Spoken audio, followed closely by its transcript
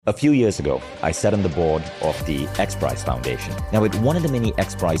A few years ago, I sat on the board of the X Prize Foundation. Now, at one of the many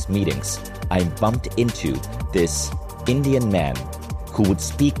X Prize meetings, I bumped into this Indian man who would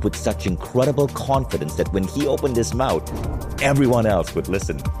speak with such incredible confidence that when he opened his mouth, everyone else would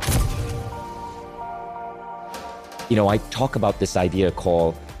listen. You know, I talk about this idea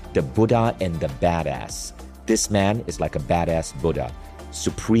called the Buddha and the badass. This man is like a badass Buddha,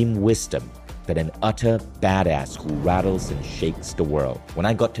 supreme wisdom, but an utter badass who rattles and shakes the world. When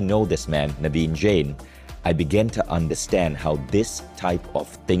I got to know this man, Naveen Jain, I began to understand how this type of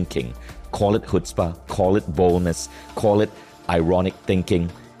thinking, call it chutzpah, call it boldness, call it ironic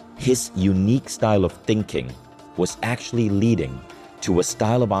thinking, his unique style of thinking was actually leading to a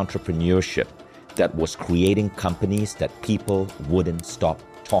style of entrepreneurship that was creating companies that people wouldn't stop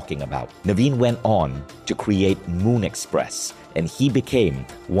talking about. Naveen went on to create Moon Express, and he became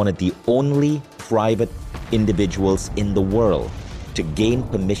one of the only private individuals in the world to gain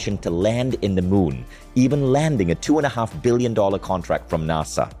permission to land in the moon, even landing a $2.5 billion contract from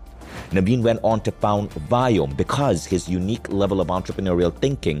NASA. Naveen went on to found Viome because his unique level of entrepreneurial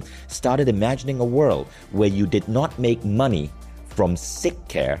thinking started imagining a world where you did not make money from sick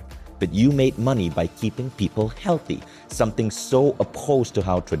care, but you made money by keeping people healthy, something so opposed to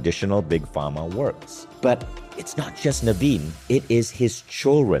how traditional big pharma works. But it's not just Naveen, it is his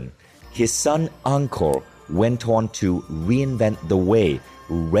children. His son Ankur went on to reinvent the way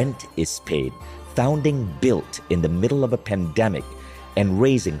rent is paid, founding Built in the middle of a pandemic and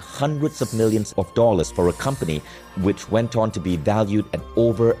raising hundreds of millions of dollars for a company which went on to be valued at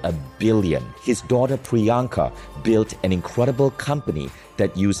over $1 billion. His daughter Priyanka built an incredible company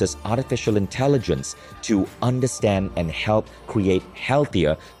that uses artificial intelligence to understand and help create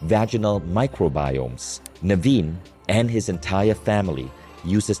healthier vaginal microbiomes. Naveen and his entire family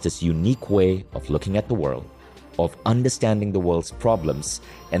uses this unique way of looking at the world, of understanding the world's problems,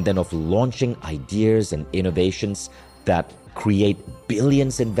 and then of launching ideas and innovations that create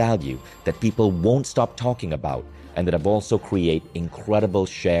billions in value that people won't stop talking about, and that have also created incredible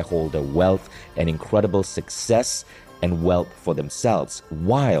shareholder wealth and incredible success and wealth for themselves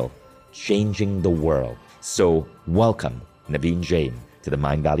while changing the world. So welcome, Naveen Jain, to the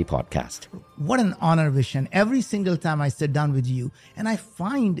Mind Valley podcast. What an honor, Vishen. Every single time I sit down with you, and I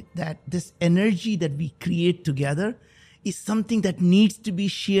find that this energy that we create together is something that needs to be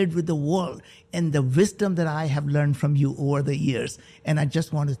shared with the world, and the wisdom that I have learned from you over the years. And I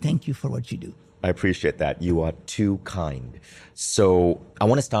just want to thank you for what you do. I appreciate that. You are too kind. So I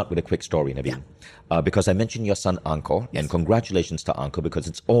want to start with a quick story, Naveen, because I mentioned your son, Ankur, and congratulations to Ankur because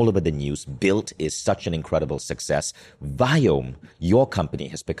it's all over the news. Built is such an incredible success. Viome, your company,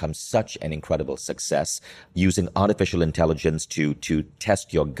 has become such an incredible success using artificial intelligence to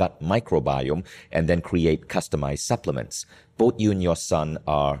test your gut microbiome and then create customized supplements. Both you and your son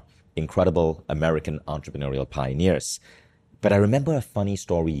are incredible American entrepreneurial pioneers. But I remember a funny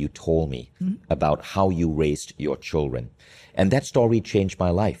story you told me about how you raised your children. And that story changed my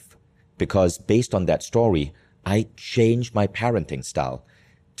life because based on that story, I changed my parenting style.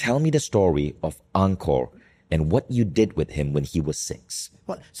 Tell me the story of Ankur and what you did with him when he was 6.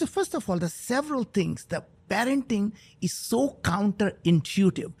 Well, so first of all, there's several things. The parenting is so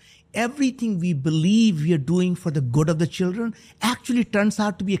counterintuitive. Everything we believe we are doing for the good of the children actually turns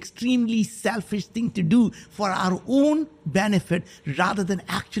out to be extremely selfish thing to do for our own benefit rather than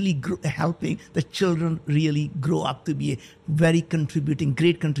actually helping the children really grow up to be a very great contributing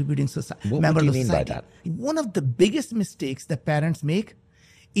member of society. What do you mean by that? One of the biggest mistakes that parents make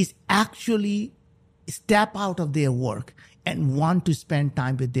is actually step out of their work and want to spend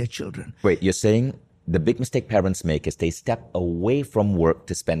time with their children. Wait, you're saying the big mistake parents make is they step away from work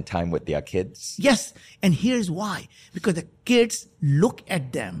to spend time with their kids? Yes. And here's why. Because the kids look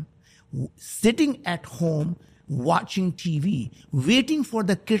at them sitting at home, watching TV, waiting for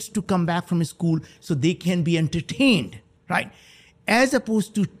the kids to come back from school so they can be entertained, right? As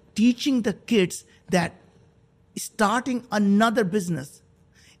opposed to teaching the kids that starting another business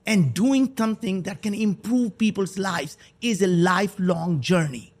and doing something that can improve people's lives is a lifelong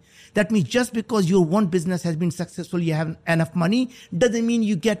journey. That means just because your one business has been successful, you have enough money, doesn't mean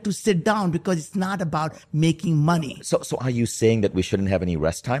you get to sit down because it's not about making money. So are you saying that we shouldn't have any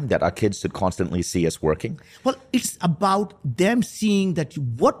rest time, that our kids should constantly see us working? Well, it's about them seeing that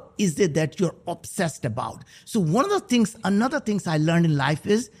what is it that you're obsessed about. So another things I learned in life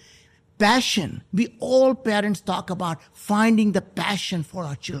is passion. We all parents talk about finding the passion for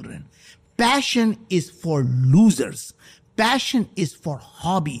our children. Passion is for losers. Passion is for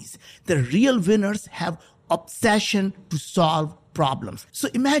hobbies. The real winners have obsession to solve problems. So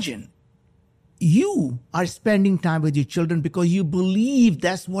imagine you are spending time with your children because you believe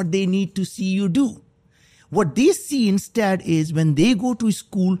that's what they need to see you do. What they see instead is when they go to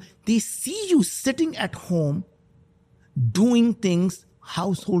school, they see you sitting at home doing things,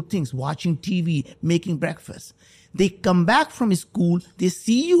 household things, watching TV, making breakfast. They come back from school, they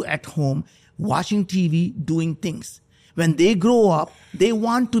see you at home, watching TV, doing things. When they grow up, they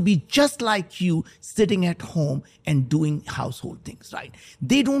want to be just like you, sitting at home and doing household things, right?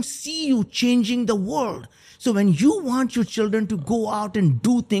 They don't see you changing the world. So when you want your children to go out and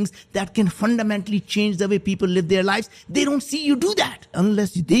do things that can fundamentally change the way people live their lives, they don't see you do that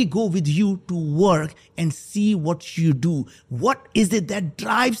unless they go with you to work and see what you do. What is it that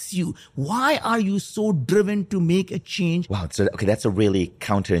drives you? Why are you so driven to make a change? Wow. So, okay, that's a really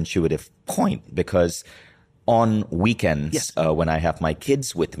counterintuitive point because on weekends, when I have my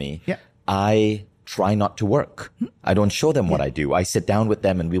kids with me, I try not to work. I don't show them what I do. I sit down with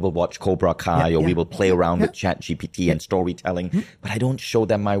them and we will watch Cobra Kai or we will play around with ChatGPT and storytelling, but I don't show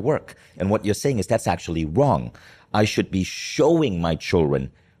them my work. And what you're saying is that's actually wrong. I should be showing my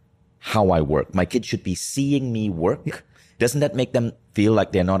children how I work. My kids should be seeing me work. Doesn't that make them feel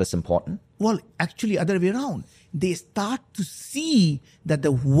like they're not as important? Well, actually, other way around. They start to see that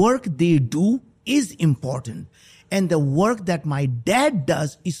the work they do is important. And the work that my dad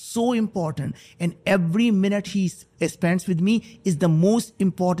does is so important. And every minute he spends with me is the most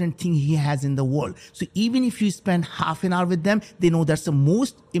important thing he has in the world. So even if you spend half an hour with them, they know that's the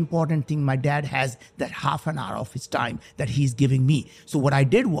most important thing my dad has, that half an hour of his time that he's giving me. So what I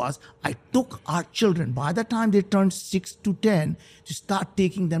did was I took our children, by the time they turned 6 to 10, to start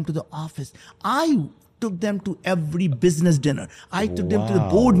taking them to the office. I took them to every business dinner. I took them to the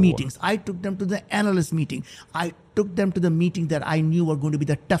board meetings. I took them to the analyst meeting. I took them to the meeting that I knew were going to be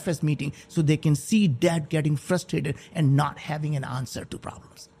the toughest meeting so they can see dad getting frustrated and not having an answer to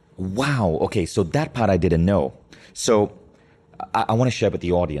problems. Wow. Okay. So that part I didn't know. So I want to share with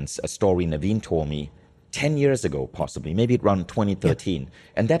the audience a story Naveen told me 10 years ago, possibly, maybe around 2013.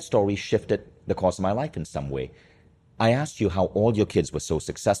 And that story shifted the course of my life in some way. I asked you how all your kids were so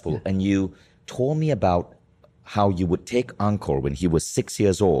successful and you told me about how you would take Ankur when he was 6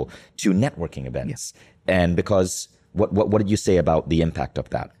 years old to networking events. And because, what did you say about the impact of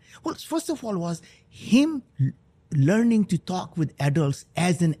that? Well, first of all was him learning to talk with adults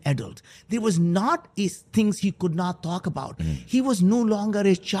as an adult. There was not things he could not talk about. He was no longer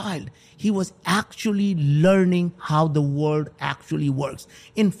a child. He was actually learning how the world actually works.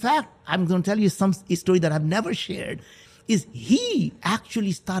 In fact, I'm going to tell you a story that I've never shared. Is he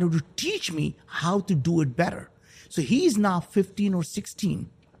actually started to teach me how to do it better. So he is now 15 or 16.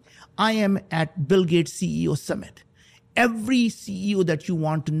 I am at Bill Gates CEO Summit. Every CEO that you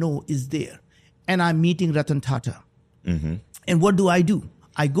want to know is there. And I'm meeting Ratan Tata. And what do?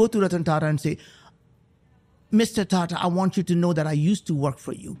 I go to Ratan Tata and say, Mr. Tata, I want you to know that I used to work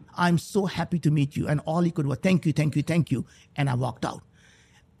for you. I'm so happy to meet you. And all he could was, thank you, thank you, thank you. And I walked out.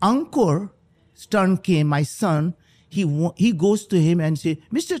 Ankur Stern came, my son. He goes to him and say,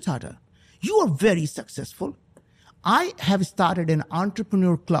 Mr. Tata, you are very successful. I have started an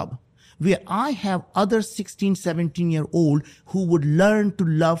entrepreneur club where I have other 16, 17-year-old who would learn to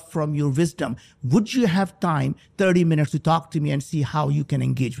love from your wisdom. Would you have time, 30 minutes to talk to me and see how you can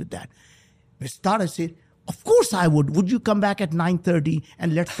engage with that? Mr. Tata said, of course I would. Would you come back at 9:30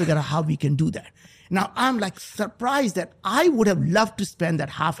 and let's figure out how we can do that? Now, I'm like surprised that I would have loved to spend that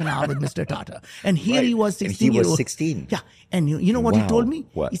half an hour with Mr. Tata. And here he was 16 and he years old. was 16. Yeah. And you know what he told me?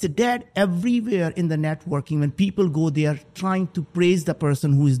 What? He said, Dad, everywhere in the networking, when people go there trying to praise the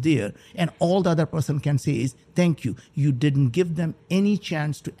person who is there, and all the other person can say is, thank you. You didn't give them any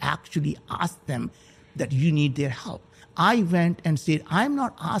chance to actually ask them that you need their help. I went and said, I'm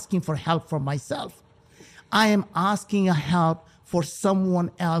not asking for help for myself. I am asking a help for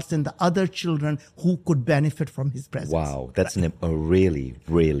someone else and the other children who could benefit from his presence. Wow, that's a really,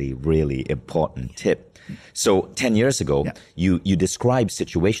 really, really important tip. So 10 years ago, you described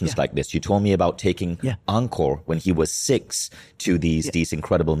situations like this. You told me about taking Ankur when he was 6 to these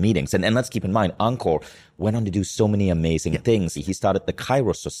incredible meetings. And let's keep in mind, Ankur went on to do so many amazing things. He started the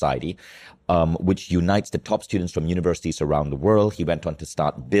Kairos Society, which unites the top students from universities around the world. He went on to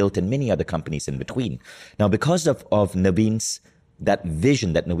start Built and many other companies in between. Now, because of Naveen's that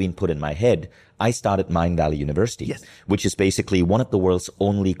vision that Naveen put in my head, I started Mind Valley University, which is basically one of the world's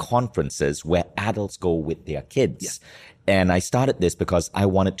only conferences where adults go with their kids. And I started this because I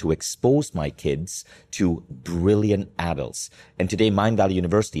wanted to expose my kids to brilliant adults. And today, Mind Valley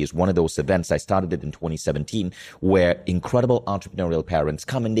University is one of those events. I started it in 2017, where incredible entrepreneurial parents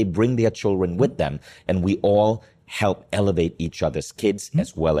come and they bring their children with them. And we all help elevate each other's kids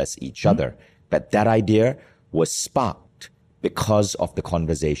as well as each other. But that idea was sparked because of the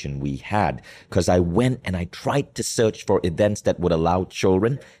conversation we had. Because I went and I tried to search for events that would allow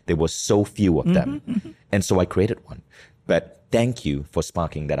children. There were so few of them. And so I created one. But thank you for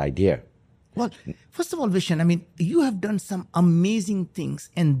sparking that idea. Well, first of all, Vishen, I mean, you have done some amazing things,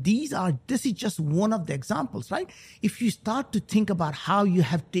 and this is just one of the examples, right? If you start to think about how you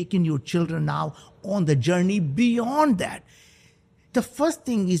have taken your children now on the journey beyond that, the first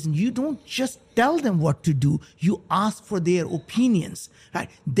thing is you don't just tell them what to do, you ask for their opinions, right?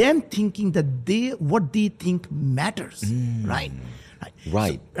 Them thinking that what they think matters, right?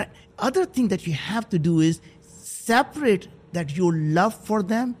 Right. So, other thing that you have to do is separate that your love for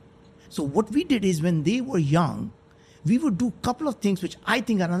them. So what we did is when they were young, we would do a couple of things which I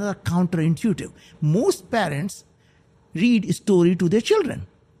think are another counterintuitive. Most parents read a story to their children,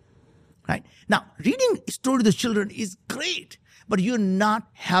 right? Now, reading a story to the children is great, but you're not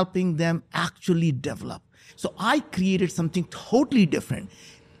helping them actually develop. So I created something totally different.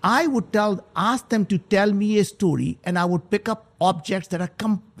 I would ask them to tell me a story, and I would pick up objects that are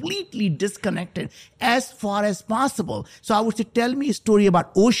completely disconnected as far as possible. So I would say, tell me a story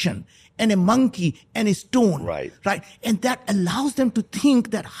about ocean and a monkey and a stone. Right. And that allows them to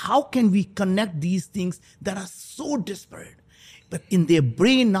think that how can we connect these things that are so disparate? But in their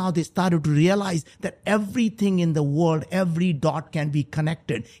brain now, they started to realize that everything in the world, every dot can be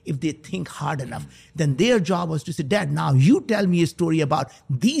connected if they think hard enough. Then their job was to say, Dad, now you tell me a story about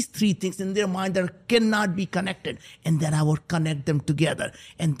these three things in their mind that cannot be connected. And then I would connect them together.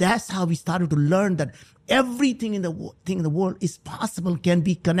 And that's how we started to learn that everything in the world is possible, can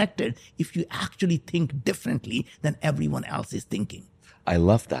be connected if you actually think differently than everyone else is thinking. I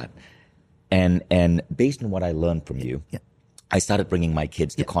love that. And based on what I learned from you, I started bringing my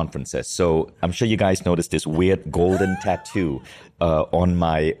kids to conferences. So I'm sure you guys noticed this weird golden tattoo on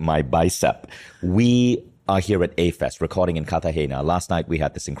my bicep. We are here at A-Fest, recording in Cartagena. Last night, we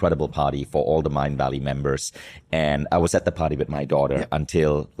had this incredible party for all the Mind Valley members. And I was at the party with my daughter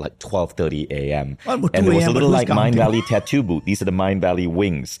until like 12:30 a.m. And there was a little like Mind Valley tattoo booth. These are the Mind Valley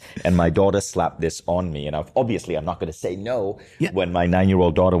wings. And my daughter slapped this on me. And obviously, I'm not going to say no when my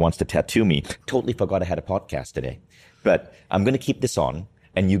 9-year-old daughter wants to tattoo me. Totally forgot I had a podcast today. But I'm going to keep this on,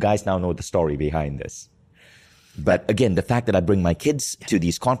 and you guys now know the story behind this. But again, the fact that I bring my kids to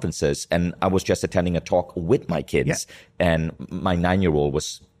these conferences, and I was just attending a talk with my kids, and my 9-year-old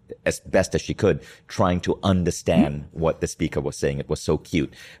was, as best as she could, trying to understand what the speaker was saying. It was so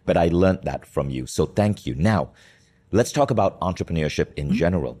cute. But I learned that from you. So thank you. Now, let's talk about entrepreneurship in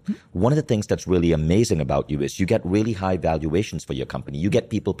general. One of the things that's really amazing about you is you get really high valuations for your company. You get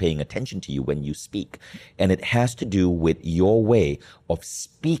people paying attention to you when you speak. And it has to do with your way of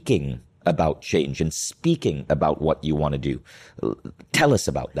speaking about change and speaking about what you want to do. Tell us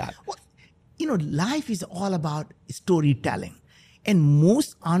about that. Well, life is all about storytelling. And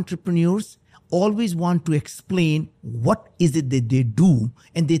most entrepreneurs always want to explain what is it that they do,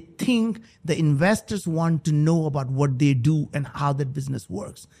 and they think the investors want to know about what they do and how that business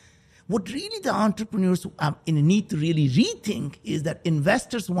works. What really the entrepreneurs need to really rethink is that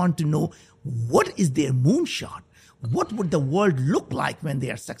investors want to know what is their moonshot. What would the world look like when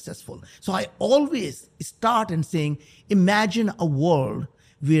they are successful? So I always start in saying, imagine a world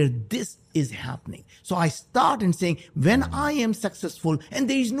where this is happening. So I start in saying, when I am successful, and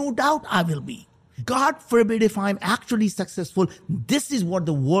there is no doubt I will be, God forbid if I'm actually successful, this is what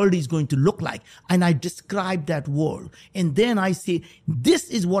the world is going to look like. And I describe that world. And then I say, this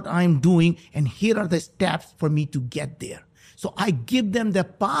is what I'm doing, and here are the steps for me to get there. So I give them the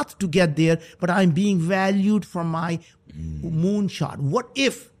path to get there, but I'm being valued for my moonshot. What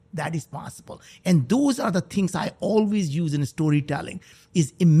if that is possible? And those are the things I always use in storytelling,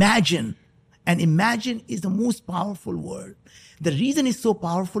 is imagine. And imagine is the most powerful word. The reason it's so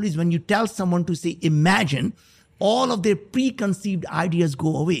powerful is when you tell someone to say imagine, all of their preconceived ideas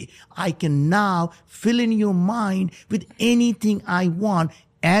go away. I can now fill in your mind with anything I want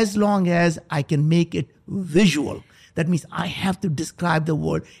as long as I can make it visual. That means I have to describe the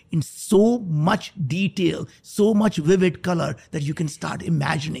world in so much detail, so much vivid color that you can start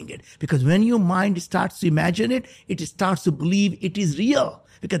imagining it. Because when your mind starts to imagine it, it starts to believe it is real.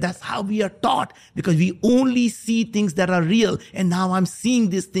 Because that's how we are taught. Because we only see things that are real. And now I'm seeing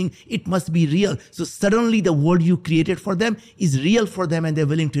this thing, it must be real. So suddenly the world you created for them is real for them, and they're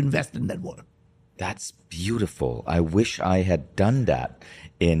willing to invest in that world. That's beautiful. I wish I had done that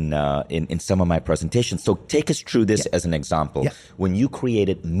in some of my presentations. So take us through this as an example. When you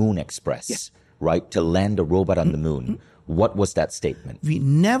created Moon Express, right, to land a robot on the moon, what was that statement? We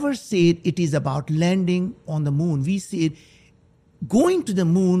never said it is about landing on the moon. We said going to the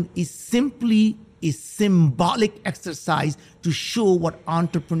moon is simply a symbolic exercise to show what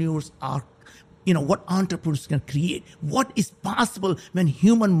entrepreneurs are, what entrepreneurs can create, what is possible when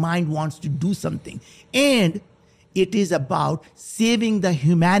human mind wants to do something. And it is about saving the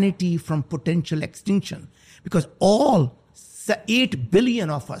humanity from potential extinction, because all 8 billion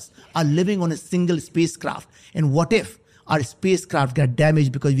of us are living on a single spacecraft. And what if our spacecraft got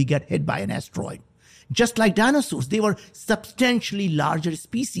damaged because we got hit by an asteroid? Just like dinosaurs, they were substantially larger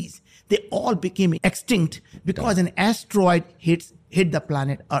species. They all became extinct because an asteroid hit the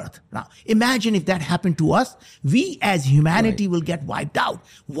planet Earth. Now, imagine if that happened to us. We as humanity will get wiped out.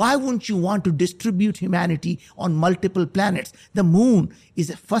 Why wouldn't you want to distribute humanity on multiple planets? The moon is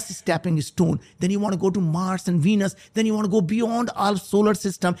a first stepping stone. Then you want to go to Mars and Venus. Then you want to go beyond our solar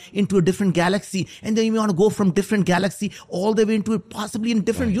system into a different galaxy. And then you want to go from different galaxy all the way into possibly a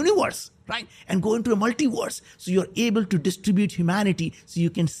different universe. Right? And go into a multiverse. So you're able to distribute humanity so you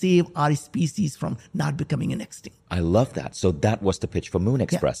can save our species from not becoming an extinct. I love that. So that was the pitch for Moon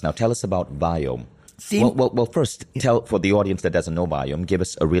Express. Yeah. Now tell us about Viome. Same. Well, first, tell for the audience that doesn't know Viome, give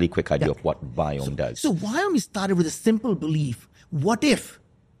us a really quick idea of what Viome does. So Viome started with a simple belief. What if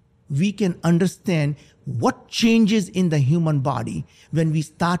we can understand what changes in the human body when we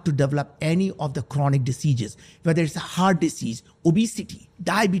start to develop any of the chronic diseases, whether it's a heart disease, obesity,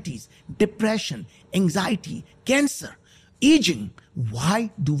 diabetes, depression, anxiety, cancer, aging. Why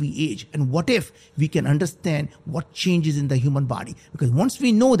do we age? And what if we can understand what changes in the human body? Because once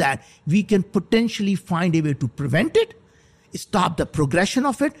we know that, we can potentially find a way to prevent it, stop the progression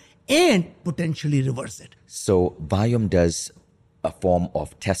of it, and potentially reverse it. So Viome does a form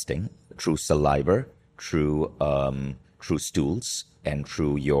of testing through saliva, through stools, and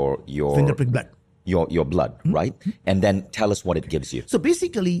through your finger prick blood. Your blood, right? And then tell us what it gives you. So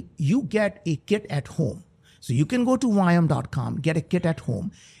basically, you get a kit at home. So you can go to Viome.com, get a kit at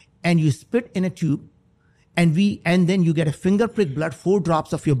home, and you spit in a tube, and then you get a finger prick blood, 4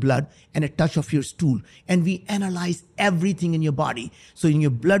 drops of your blood, and a touch of your stool. And we analyze everything in your body. So in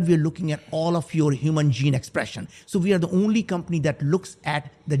your blood, we're looking at all of your human gene expression. So we are the only company that looks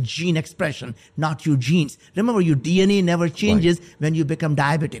at the gene expression, not your genes. Remember, your DNA never changes when you become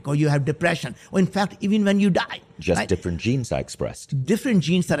diabetic or you have depression, or in fact, even when you die. Just different genes are expressed. Different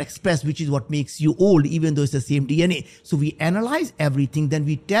genes are expressed, which is what makes you old, even though it's the same DNA. So we analyze everything, then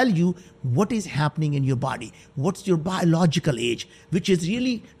we tell you what is happening in your body. What's your biological age, which is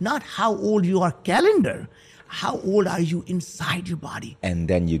really not how old you are calendar. How old are you inside your body? And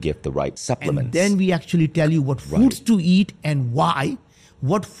then you give the right supplements. And then we actually tell you what foods to eat and why.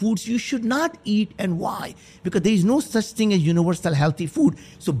 What foods you should not eat and why. Because there is no such thing as universal healthy food.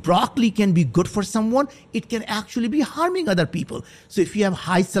 So broccoli can be good for someone. It can actually be harming other people. So if you have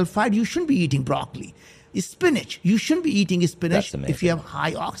high sulfide, you shouldn't be eating broccoli. Spinach, you shouldn't be eating spinach if you have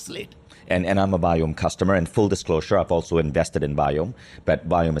high oxalate. And I'm a Viome customer, and full disclosure, I've also invested in Viome, but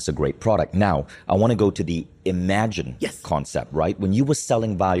Viome is a great product. Now, I want to go to the Imagine concept, right? When you were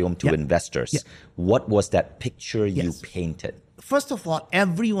selling Viome to investors, what was that picture you painted? First of all,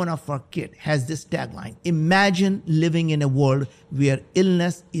 every one of our kit has this tagline: imagine living in a world where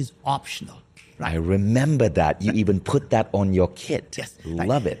illness is optional. Right? I remember that. You even put that on your kit. Yes.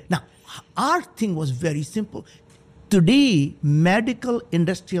 Love it. Now, our thing was very simple. Today, medical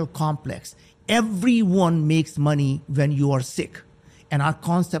industrial complex, everyone makes money when you are sick. And our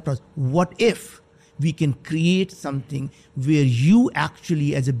concept was, what if we can create something where you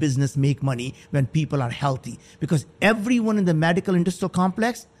actually as a business make money when people are healthy? Because everyone in the medical industrial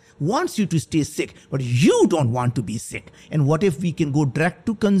complex wants you to stay sick, but you don't want to be sick. And what if we can go direct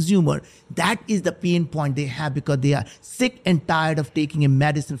to consumer? That is the pain point they have, because they are sick and tired of taking a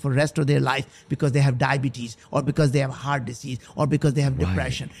medicine for the rest of their life because they have diabetes, or because they have heart disease, or because they have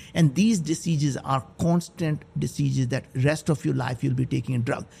depression. And these diseases are constant diseases that rest of your life you'll be taking a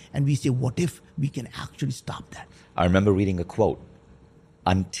drug. And we say, what if we can actually stop that? I remember reading a quote: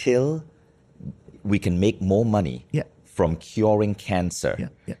 until we can make more money from curing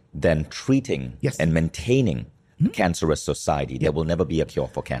cancer than treating and maintaining cancerous society, there will never be a cure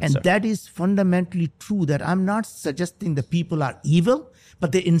for cancer. And that is fundamentally true. That I'm not suggesting the people are evil,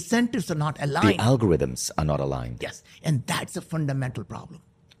 but the incentives are not aligned. The algorithms are not aligned. Yes, and that's a fundamental problem.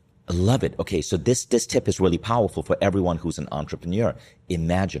 I love it. Okay, so this tip is really powerful for everyone who's an entrepreneur.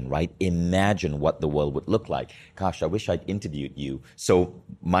 Imagine, right? Imagine what the world would look like. Gosh, I wish I'd interviewed you. So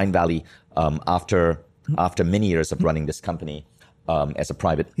Mind Valley, after many years of running this company as a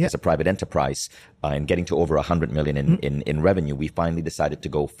private enterprise and getting to over 100 million in revenue, we finally decided to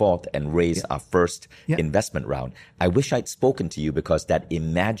go forth and raise our first investment round. I wish I'd spoken to you, because that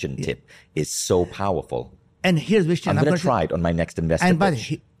Imagine tip is so powerful. And here's Vishnu. I'm going to try it on my next investor And by the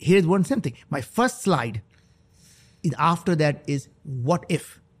pitch. way, here's one something. My first slide after that is what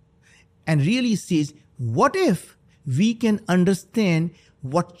if? And really says, what if we can understand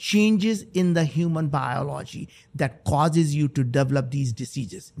what changes in the human biology that causes you to develop these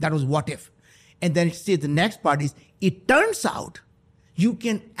diseases? That was what if. And then it says the next part is, it turns out you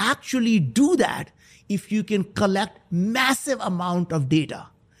can actually do that if you can collect massive amount of data.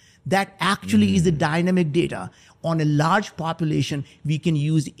 That actually is the dynamic data. On a large population, we can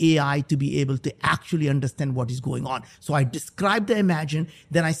use AI to be able to actually understand what is going on. So I describe the imagine,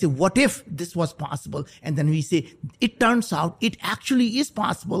 then I say, what if this was possible? And then we say, it turns out it actually is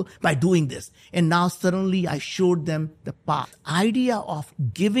possible by doing this. And now suddenly I showed them the path. Idea of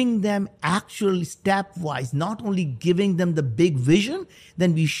giving them actually stepwise, not only giving them the big vision,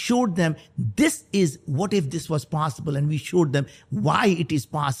 then we showed them this is what if this was possible. And we showed them why it is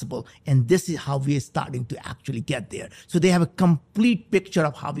possible. And this is how we are starting to actually get there. So they have a complete picture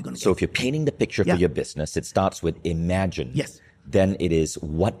of how we're going to get So if you're painting the picture Yeah. for your business, it starts with imagine. Yes. Then it is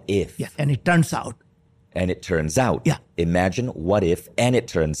what if. Yeah. And it turns out. And it turns out. Yeah. Imagine what if, and it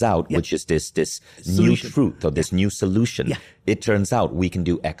turns out, Yeah. which is this new Solution. truth or this new solution. Yeah. It turns out we can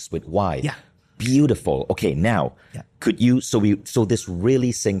do X with Y. Yeah. Beautiful. Okay, now Yeah. could you so this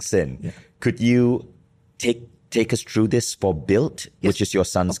really sinks in. Yeah. Could you take us through this for Built, which is your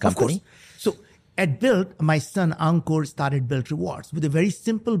son's company? Of course. So at Built, my son Ankur started Built Rewards with a very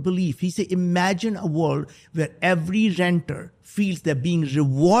simple belief. He said, imagine a world where every renter feels they're being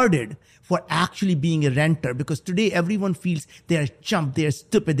rewarded for actually being a renter. Because today everyone feels they're chump, they're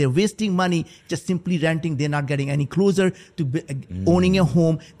stupid, they're wasting money just simply renting. They're not getting any closer to owning a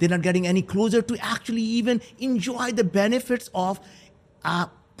home. They're not getting any closer to actually even enjoy the benefits of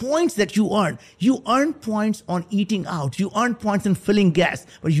points that you earn. You earn points on eating out. You earn points on filling gas,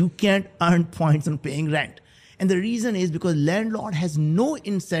 but you can't earn points on paying rent. And the reason is because landlord has no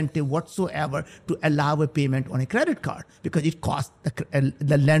incentive whatsoever to allow a payment on a credit card because it costs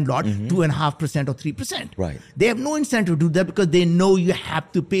the landlord 2.5% or 3%. Right. They have no incentive to do that because they know you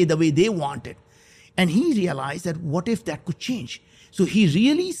have to pay the way they want it. And he realized that what if that could change? So he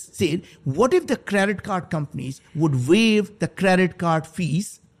really said, what if the credit card companies would waive the credit card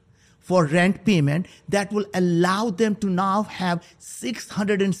fees for rent payment that will allow them to now have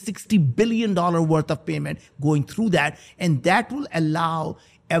 $660 billion worth of payment going through that. And that will allow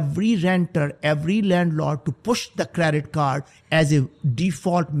every renter, every landlord to push the credit card as a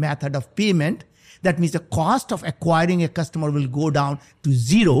default method of payment. That means the cost of acquiring a customer will go down to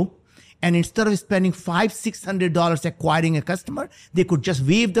zero. And instead of spending $500-600 acquiring a customer, they could just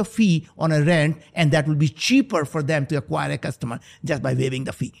waive the fee on a rent, and that will be cheaper for them to acquire a customer just by waiving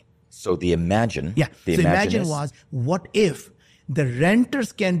the fee. So the imagine. Yeah. The So imagine is, was, what if the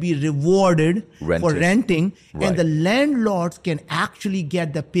renters can be rewarded for renting and the landlords can actually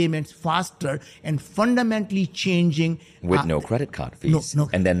get the payments faster and fundamentally changing. with no credit card fees. No.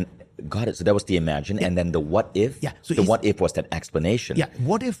 And then, got it. So that was the imagine. And then the what if. Yeah. So the what if was that explanation. Yeah.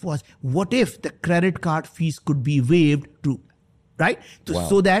 What if the credit card fees could be waived right? Wow.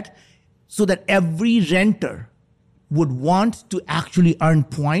 So that every renter would want to actually earn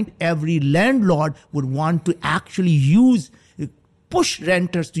point. Every landlord would want to actually push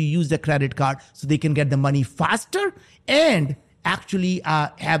renters to use the credit card so they can get the money faster and actually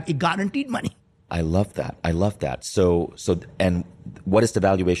have a guaranteed money. I love that. So, and what is the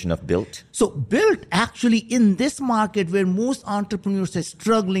valuation of Built? So Built actually in this market where most entrepreneurs are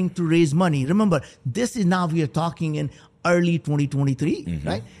struggling to raise money. Remember, this is now we are talking in early 2023,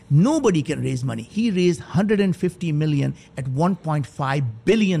 right? Nobody can raise money. He raised 150 million at 1.5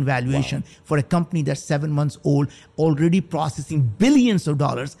 billion valuation for a company that's 7 months old, already processing billions of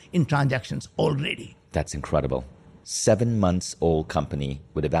dollars in transactions already. That's incredible. 7 months old company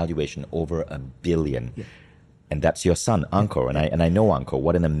with a valuation over $1 billion. Yeah. And that's your son, Ankur. And I know Ankur.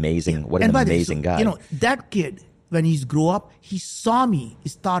 What an amazing, guy. You know, that kid, when he's grow up, he saw me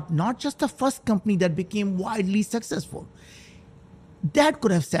start not just the first company that became widely successful. Dad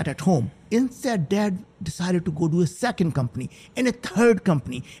could have sat at home. Instead, Dad decided to go do a second company and a third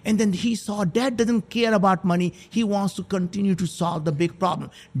company. And then he saw Dad doesn't care about money. He wants to continue to solve the big problem.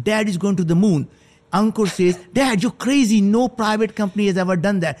 Dad is going to the moon. Ankur says, Dad, you're crazy. No private company has ever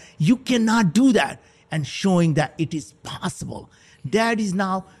done that. You cannot do that. And showing that it is possible. Dad is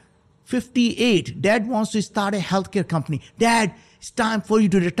now 58. Dad wants to start a healthcare company. Dad, it's time for you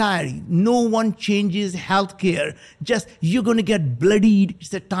to retire. No one changes healthcare. Just you're going to get bloodied. It's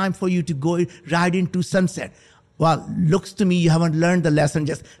the time for you to go ride into sunset. Well, looks to me you haven't learned the lesson.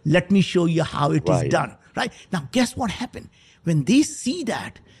 Just let me show you how it is done. Right? Now, guess what happened? When they see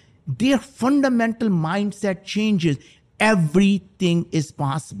that, their fundamental mindset changes. Everything is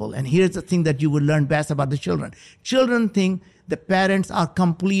possible. And here's the thing that you will learn best about the children. Children think the parents are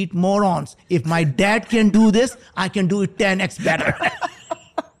complete morons. If my dad can do this, I can do it 10x better.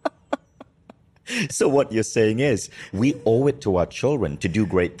 So what you're saying is we owe it to our children to do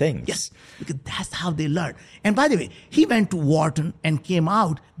great things. Yes, because that's how they learn. And by the way, he went to Wharton and came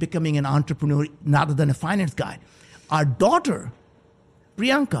out becoming an entrepreneur rather than a finance guy. Our daughter,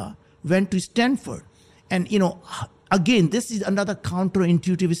 Priyanka, went to Stanford. And, again, this is another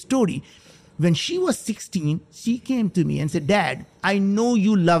counterintuitive story. When she was 16, she came to me and said, Dad, I know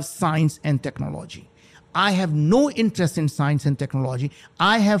you love science and technology. I have no interest in science and technology.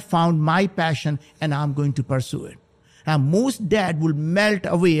 I have found my passion and I'm going to pursue it. Now, most dad will melt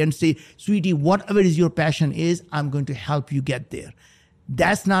away and say, sweetie, whatever is your passion is, I'm going to help you get there.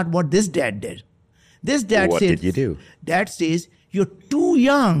 That's not what this dad did. This dad What said, did you do? Dad says, you're too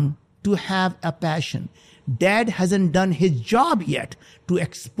young to have a passion. Dad hasn't done his job yet to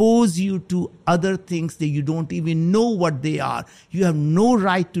expose you to other things that you don't even know what they are. You have no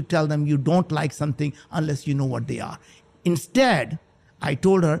right to tell them you don't like something unless you know what they are. Instead, I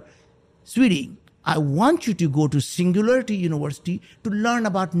told her, sweetie, I want you to go to Singularity University to learn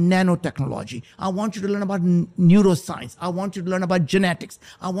about nanotechnology. I want you to learn about neuroscience. I want you to learn about genetics.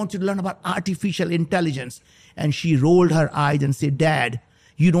 I want you to learn about artificial intelligence. And she rolled her eyes and said, Dad,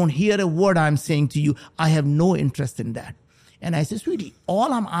 you don't hear a word I'm saying to you. I have no interest in that. And I said, sweetie,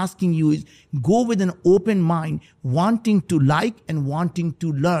 all I'm asking you is go with an open mind, wanting to like and wanting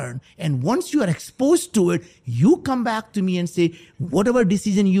to learn. And once you are exposed to it, you come back to me and say, whatever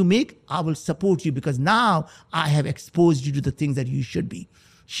decision you make, I will support you because now I have exposed you to the things that you should be.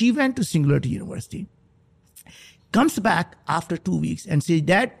 She went to Singularity University, comes back after 2 weeks and says,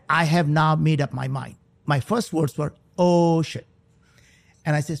 Dad, I have now made up my mind. My first words were, oh shit.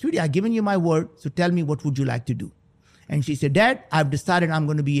 And I said, sweetie, I've given you my word, so tell me what would you like to do? And she said, Dad, I've decided I'm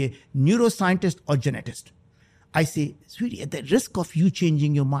going to be a neuroscientist or genetist. I say, sweetie, at the risk of you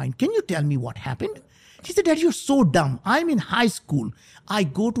changing your mind, can you tell me what happened? She said, Dad, you're so dumb. I'm in high school. I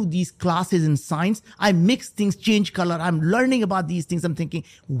go to these classes in science. I mix things, change color. I'm learning about these things. I'm thinking,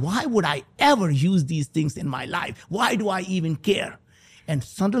 why would I ever use these things in my life? Why do I even care? And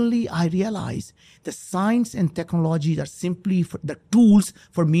suddenly I realized the science and technology are simply the tools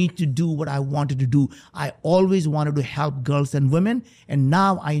for me to do what I wanted to do. I always wanted to help girls and women, and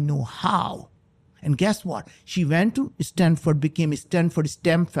now I know how. And guess what? She went to Stanford, became a Stanford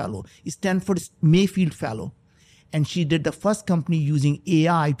STEM fellow, Stanford Mayfield fellow. And she did the first company using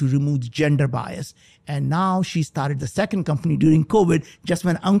AI to remove gender bias. And now she started the second company during COVID, just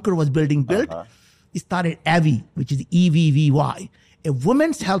when Ankur was building Built. He started Evy, which is EVVY. A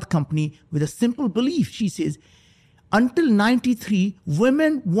women's health company with a simple belief. She says, until 93,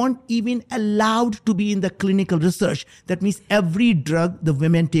 women weren't even allowed to be in the clinical research. That means every drug the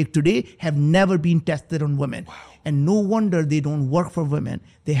women take today have never been tested on women. Wow. And no wonder they don't work for women.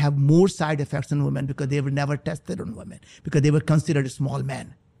 They have more side effects than women because they were never tested on women, because they were considered small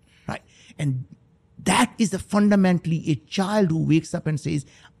men, right? And that is fundamentally a child who wakes up and says,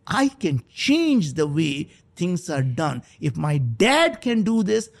 I can change the way things are done. If my dad can do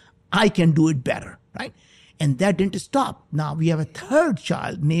this, I can do it better, right? And that didn't stop. Now we have a third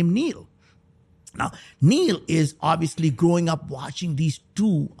child named Neil. Now, Neil is obviously growing up watching these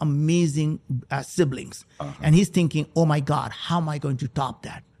two amazing siblings. And he's thinking, oh my God, how am I going to top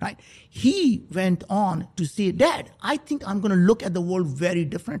that, right? He went on to say, Dad, I think I'm going to look at the world very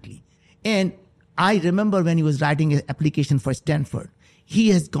differently. And I remember when he was writing an application for Stanford, he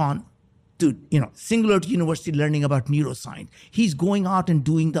has gone to, Singularity University learning about neuroscience. He's going out and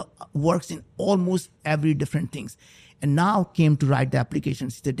doing the works in almost every different things. And now came to write the application.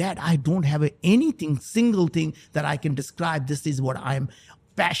 He said, Dad, I don't have single thing that I can describe. This is what I'm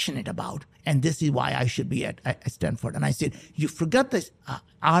passionate about. And this is why I should be at Stanford. And I said, you forgot the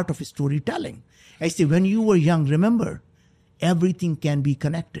art of storytelling. I said, when you were young, remember, everything can be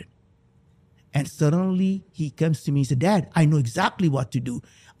connected. And suddenly he comes to me and said, Dad, I know exactly what to do.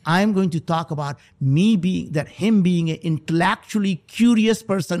 I'm going to talk about him being an intellectually curious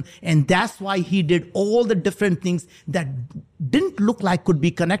person. And that's why he did all the different things that didn't look like could be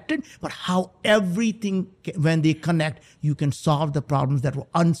connected, but how everything, when they connect, you can solve the problems that were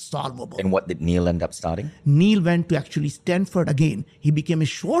unsolvable. And what did Neil end up starting? Neil went to actually Stanford again. He became a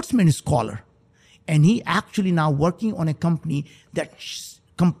Schwarzman scholar. And he actually now working on a company that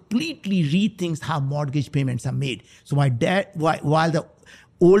completely rethinks how mortgage payments are made. So while the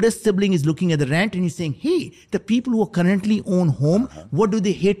oldest sibling is looking at the rent and he's saying, hey, the people who currently own home, what do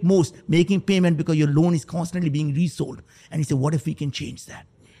they hate most? Making payment because your loan is constantly being resold. And he said, what if we can change that?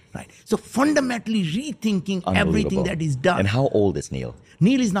 Right. So fundamentally rethinking everything that is done. And how old is Neil?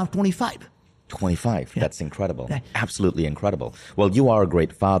 Neil is now 25. 25. Yeah. That's incredible. Right. Absolutely incredible. Well, you are a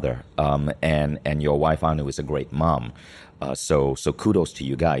great father, and your wife Anu is a great mom. So kudos to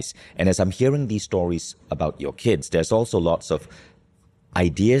you guys. And as I'm hearing these stories about your kids, there's also lots of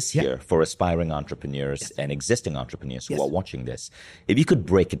ideas here for aspiring entrepreneurs and existing entrepreneurs who are watching this. If you could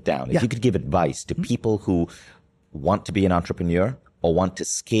break it down, if you could give advice to people who want to be an entrepreneur or want to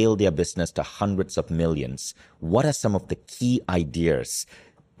scale their business to hundreds of millions, what are some of the key ideas?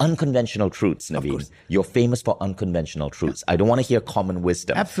 Unconventional truths, Naveen. You're famous for unconventional truths. I don't want to hear common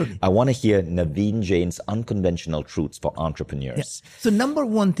wisdom. Absolutely. I want to hear Naveen Jain's unconventional truths for entrepreneurs. So number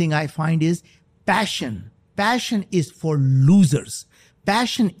one thing I find is passion. Passion is for losers.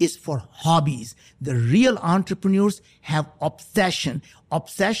 Passion is for hobbies. The real entrepreneurs have obsession.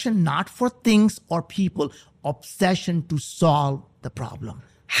 Obsession not for things or people. Obsession to solve the problem.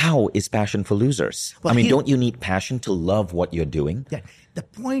 How is passion for losers? Well, don't you need passion to love what you're doing? Yeah. The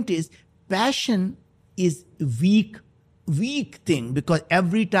point is, passion is weak thing, because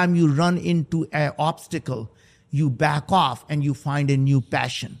every time you run into an obstacle, you back off and you find a new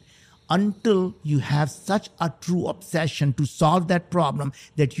passion. Until you have such a true obsession to solve that problem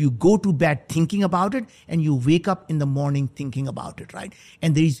that you go to bed thinking about it and you wake up in the morning thinking about it, right?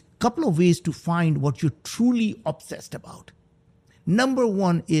 And there is a couple of ways to find what you're truly obsessed about. Number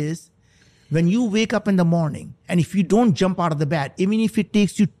one is when you wake up in the morning, and if you don't jump out of the bed, even if it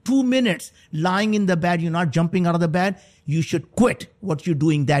takes you 2 minutes lying in the bed, you're not jumping out of the bed, you should quit what you're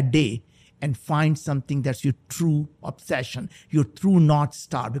doing that day and find something that's your true obsession, your true North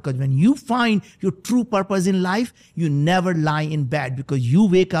Star. Because when you find your true purpose in life, you never lie in bed, because you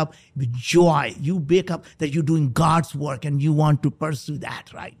wake up with joy. You wake up that you're doing God's work and you want to pursue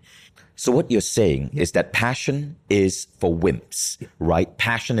that, right? So what you're saying is that passion is for wimps, right?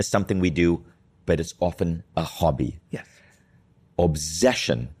 Passion is something we do, but it's often a hobby. Yes.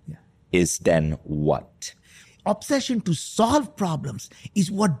 Obsession is then what? Obsession to solve problems is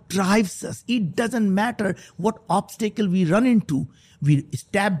what drives us. It doesn't matter what obstacle we run into. We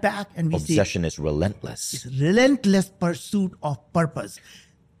step back and we say... Obsession is relentless. It's relentless pursuit of purpose.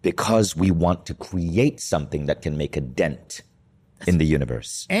 Because we want to create something that can make a dent in the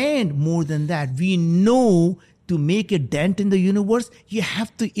universe. And more than that, we know to make a dent in the universe, you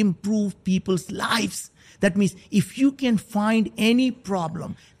have to improve people's lives. That means if you can find any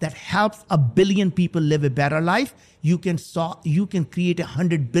problem that helps 1 billion people live a better life, you can create a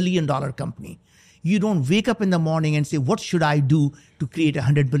 $100 billion company. You don't wake up in the morning and say, what should I do to create a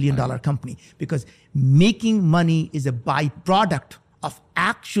 $100 billion company? Because making money is a byproduct of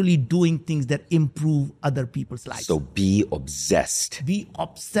actually doing things that improve other people's lives. So be obsessed. Be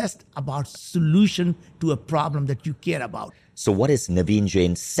obsessed about solution to a problem that you care about. So what is Naveen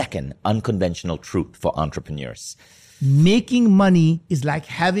Jain's second unconventional truth for entrepreneurs? Making money is like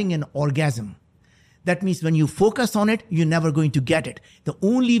having an orgasm. That means when you focus on it, you're never going to get it. The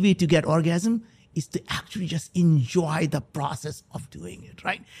only way to get orgasm is to actually just enjoy the process of doing it,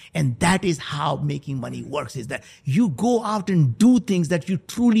 right? And that is how making money works, is that you go out and do things that you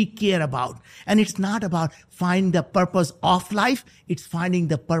truly care about. And it's not about finding the purpose of life. It's finding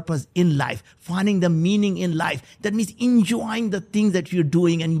the purpose in life, finding the meaning in life. That means enjoying the things that you're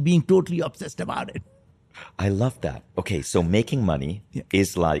doing and being totally obsessed about it. I love that. Okay, so making money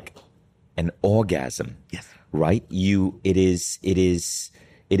is like an orgasm, right? It is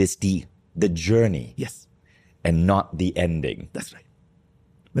the journey, and not the ending. That's right.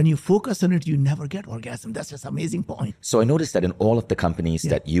 When you focus on it, you never get orgasm. That's just an amazing point. So I noticed that in all of the companies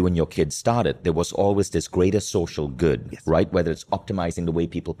that you and your kids started, there was always this greater social good, right? Whether it's optimizing the way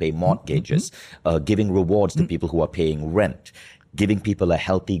people pay mortgages, giving rewards to people who are paying rent, giving people a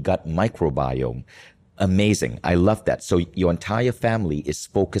healthy gut microbiome. Amazing. I love that. So your entire family is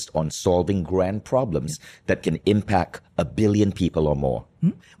focused on solving grand problems that can impact 1 billion people or more.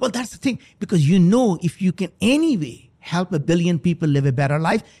 Well, that's the thing, because if you can anyway help 1 billion people live a better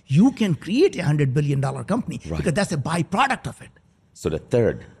life, you can create a $100 billion company, because that's a byproduct of it. So the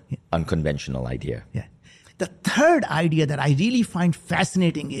third unconventional idea. The third idea that I really find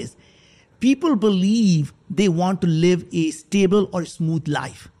fascinating is people believe they want to live a stable or smooth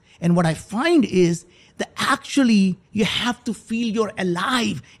life. And what I find is that actually you have to feel you're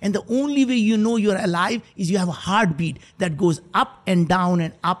alive. And the only way you know you're alive is you have a heartbeat that goes up and down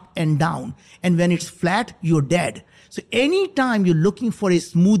and up and down. And when it's flat, you're dead. So anytime you're looking for a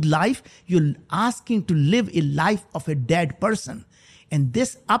smooth life, you're asking to live a life of a dead person. And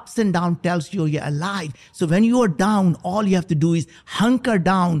this ups and down tells you you're alive. So when you are down, all you have to do is hunker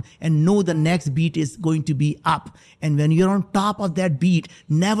down and know the next beat is going to be up. And when you're on top of that beat,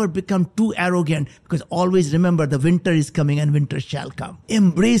 never become too arrogant, because always remember the winter is coming and winter shall come.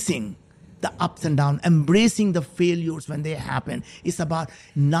 Embracing the ups and downs, embracing the failures when they happen. It's about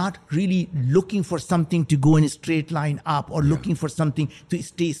not really looking for something to go in a straight line up or looking for something to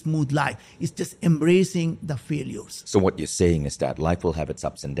stay smooth life. It's just embracing the failures. So what you're saying is that life will have its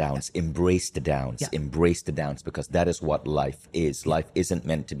ups and downs. Embrace the downs. Embrace the downs, because that is what life is. Life isn't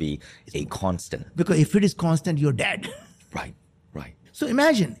meant to be a constant. Because if it is constant, you're dead. Right. So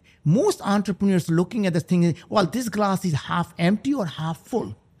imagine most entrepreneurs looking at this thing, well, this glass is half empty or half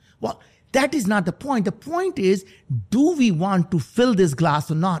full. Well, that is not the point. The point is, do we want to fill this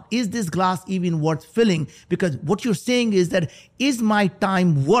glass or not? Is this glass even worth filling? Because what you're saying is that, is my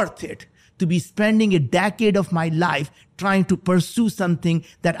time worth it to be spending a decade of my life trying to pursue something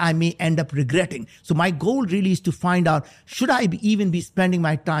that I may end up regretting? So my goal really is to find out, should I even be spending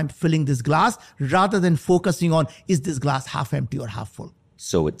my time filling this glass rather than focusing on, is this glass half empty or half full?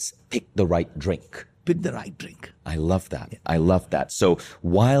 So it's pick the right drink. Pick the right drink. I love that. I love that. So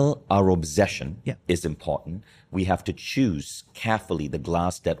while our obsession is important, we have to choose carefully the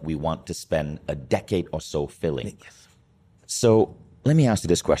glass that we want to spend a decade or so filling. Yes. So let me ask you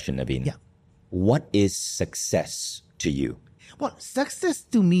this question, Naveen. Yeah. What is success to you? Well, success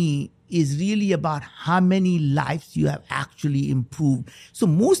to me is really about how many lives you have actually improved. So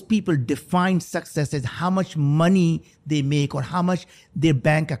most people define success as how much money they make or how much their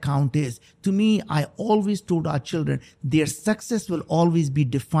bank account is. To me, I always told our children, their success will always be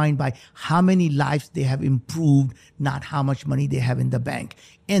defined by how many lives they have improved, not how much money they have in the bank.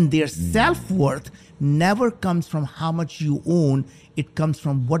 And their self-worth never comes from how much you own. It comes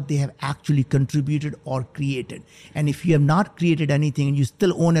from what they have actually contributed or created. And if you have not created anything and you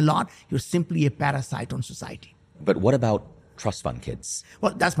still own a lot, you're simply a parasite on society. But what about trust fund kids?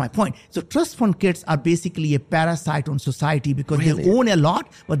 Well, that's my point. So trust fund kids are basically a parasite on society because Really? they own a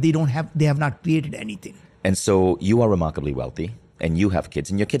lot, but they have not created anything. And so you are remarkably wealthy and you have kids,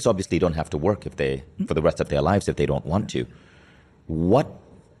 and your kids obviously don't have to work for the rest of their lives if they don't want to. What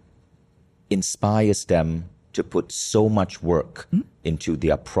inspires them to put so much work into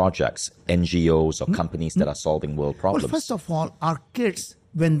their projects, NGOs or companies that are solving world problems? Well, first of all, our kids,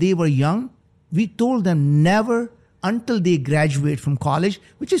 when they were young, we told them never until they graduate from college,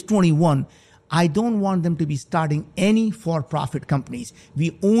 which is 21. I don't want them to be starting any for-profit companies.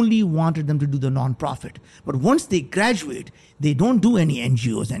 We only wanted them to do the non-profit. But once they graduate, they don't do any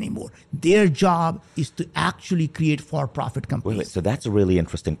NGOs anymore. Their job is to actually create for-profit companies. Wait, so that's a really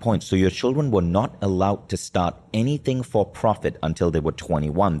interesting point. So your children were not allowed to start anything for profit until they were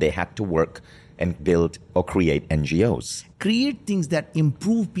 21. They had to work and build or create NGOs. Create things that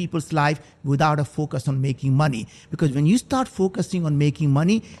improve people's life without a focus on making money. Because when you start focusing on making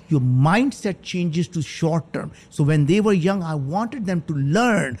money, your mindset changes to short term. So when they were young, I wanted them to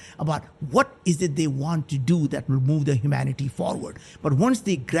learn about what is it they want to do that will move the humanity forward. But once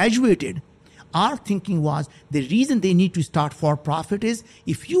they graduated, our thinking was the reason they need to start for profit is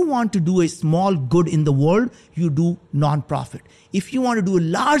if you want to do a small good in the world, you do non-profit. If you want to do a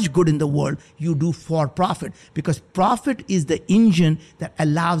large good in the world, you do for profit, because profit is the engine that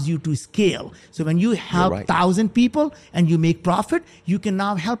allows you to scale. So when you help 1,000 people and you make profit, you can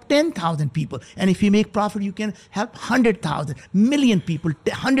now help 10,000 people. And if you make profit, you can help 100,000, million people,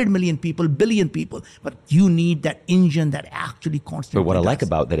 100 million people, billion people. But you need that engine that actually constantly But what I does. like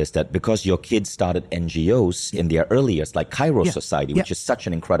about that is that because your kids started NGOs in their early years, like Kairos Society, which is such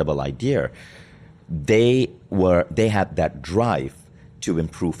an incredible idea, they had that drive to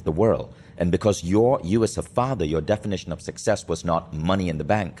improve the world. And because you as a father, your definition of success was not money in the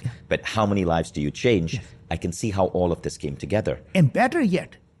bank, but how many lives do you change? I can see how all of this came together. And better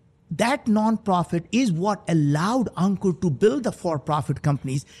yet, that non-profit is what allowed Ankur to build the for-profit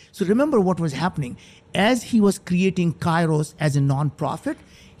companies. So remember what was happening. As he was creating Kairos as a non-profit,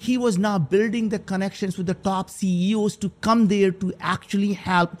 he was now building the connections with the top CEOs to come there to actually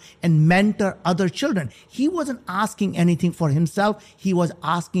help and mentor other children. He wasn't asking anything for himself. He was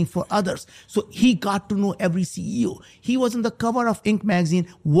asking for others. So he got to know every CEO. He was on the cover of Inc. magazine,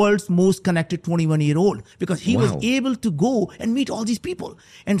 world's most connected 21-year-old, because he was able to go and meet all these people.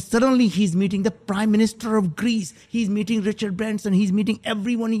 And suddenly he's meeting the Prime Minister of Greece. He's meeting Richard Branson. He's meeting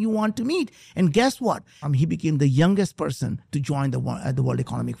everyone you want to meet. And guess what? He became the youngest person to join the World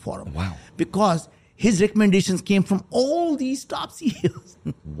Economic Forum. Wow. Because his recommendations came from all these top CEOs.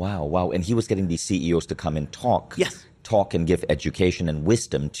 Wow. And he was getting these CEOs to come and talk. Yes. Talk and give education and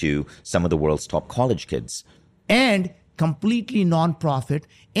wisdom to some of the world's top college kids. And completely non-profit,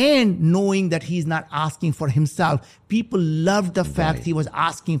 and knowing that he's not asking for himself. People loved the fact he was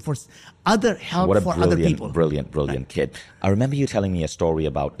asking for other help for other people. Brilliant kid. I remember you telling me a story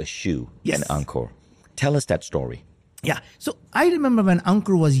about a shoe in Angkor. Tell us that story. Yeah. So I remember when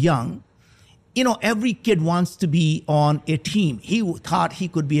Angkor was young, every kid wants to be on a team. He thought he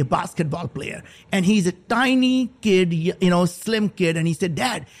could be a basketball player. And he's a tiny kid, slim kid. And he said,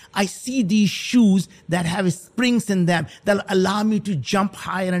 Dad, I see these shoes that have springs in them that'll allow me to jump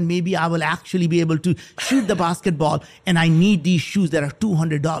higher, and maybe I will actually be able to shoot the basketball. And I need these shoes that are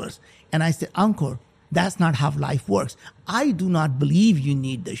 $200. And I said, Angkor, that's not how life works. I do not believe you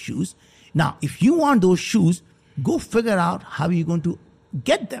need the shoes. Now, if you want those shoes, go figure out how you're going to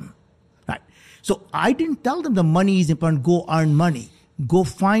get them. So I didn't tell them the money is important. Go earn money. Go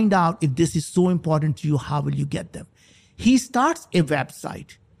find out if this is so important to you. How will you get them? He starts a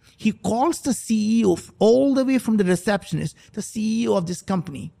website. He calls the CEO all the way from the receptionist, the CEO of this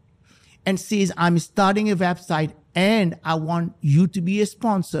company, and says, I'm starting a website and I want you to be a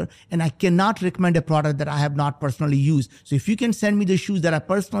sponsor, and I cannot recommend a product that I have not personally used. So if you can send me the shoes that I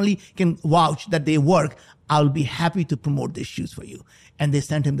personally can vouch that they work, I'll be happy to promote these shoes for you. And they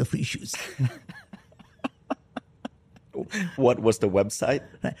sent him the free shoes. What was the website?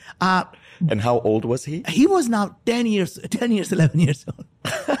 And how old was he? He was now 11 years old.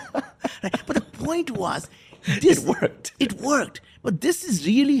 But the point was, it worked. It worked. But this is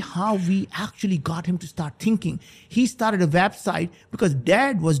really how we actually got him to start thinking. He started a website because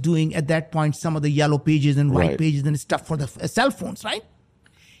Dad was doing at that point some of the yellow pages and white pages and stuff for the cell phones, right?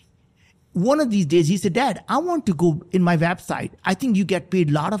 One of these days, he said, Dad, I want to go in my website. I think you get paid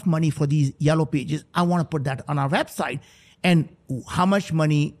a lot of money for these yellow pages. I want to put that on our website. And how much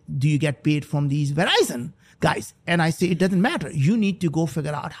money do you get paid from these Verizon guys? And I say, it doesn't matter. You need to go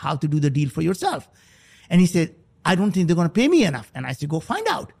figure out how to do the deal for yourself. And he said, I don't think they're going to pay me enough. And I said, go find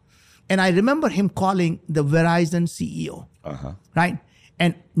out. And I remember him calling the Verizon CEO, right?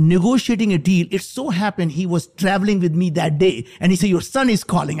 And negotiating a deal. It so happened he was traveling with me that day. And he said, your son is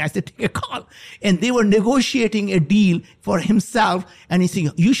calling. I said, take a call. And they were negotiating a deal for himself. And he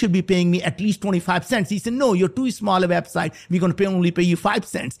said, you should be paying me at least 25 cents. He said, no, you're too small a website. We're going to only pay you 5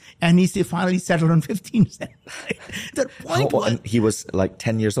 cents. And he said, finally settled on 15 cents. The point was, he was like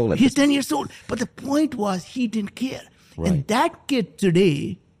 10 years old. He's 10 years old. But the point was, he didn't care. Right. And that kid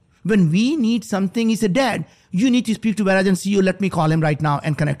today, when we need something, he said, Dad, you need to speak to Verizon CEO. Let me call him right now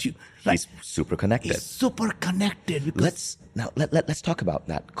and connect you. Right? He's super connected. He's super connected. Let's talk about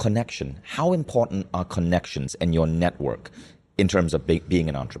that connection. How important are connections and your network in terms of being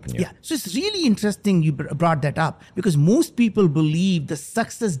an entrepreneur? Yeah. So it's really interesting you brought that up, because most people believe the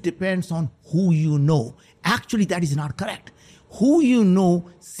success depends on who you know. Actually, that is not correct. Who you know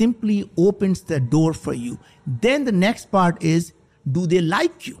simply opens the door for you. Then the next part is, do they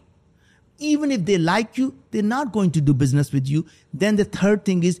like you? Even if they like you, they're not going to do business with you. Then the third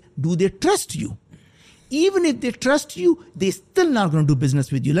thing is, do they trust you? Even if they trust you, they're still not going to do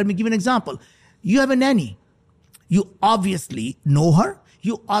business with you. Let me give you an example. You have a nanny. You obviously know her.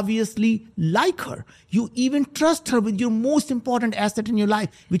 You obviously like her. You even trust her with your most important asset in your life,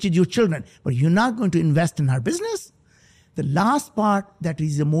 which is your children. But you're not going to invest in her business. The last part, that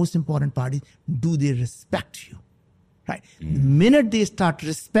is the most important part, is, do they respect you? Right. The minute they start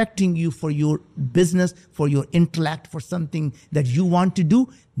respecting you for your business, for your intellect, for something that you want to do,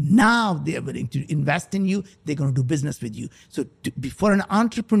 now they're willing to invest in you. They're going to do business with you. So for an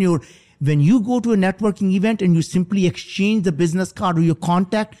entrepreneur, when you go to a networking event and you simply exchange the business card or your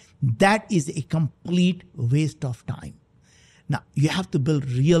contact, that is a complete waste of time. Now, you have to build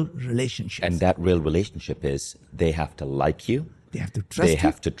real relationships. And that real relationship is, they have to like you. They have to trust you. They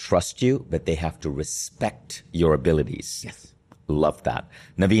have to trust you, but they have to respect your abilities. Yes. Love that.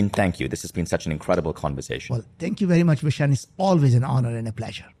 Naveen, thank you. This has been such an incredible conversation. Well, thank you very much, Vishan. It's always an honor and a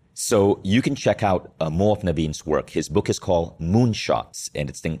pleasure. So you can check out more of Naveen's work. His book is called Moonshots, and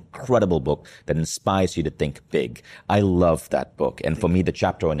it's an incredible book that inspires you to think big. I love that book. And for me, the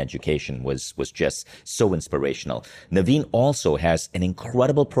chapter on education was just so inspirational. Naveen also has an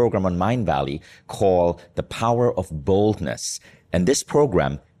incredible program on Mindvalley called The Power of Boldness. And this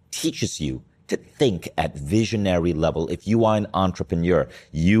program teaches you to think at visionary level. If you are an entrepreneur,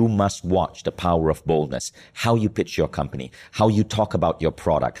 you must watch The Power of Boldness. How you pitch your company, how you talk about your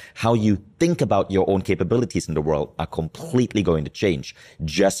product, how you think about your own capabilities in the world are completely going to change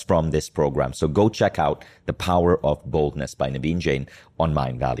just from this program. So go check out The Power of Boldness by Naveen Jain on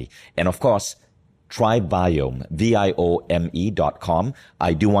Mindvalley. And of course, try Viome, Viome.com.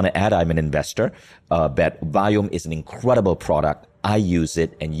 I do want to add, I'm an investor, but Viome is an incredible product. I use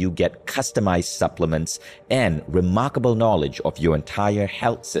it, and you get customized supplements and remarkable knowledge of your entire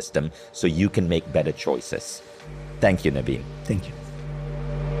health system so you can make better choices. Thank you, Naveen. Thank you.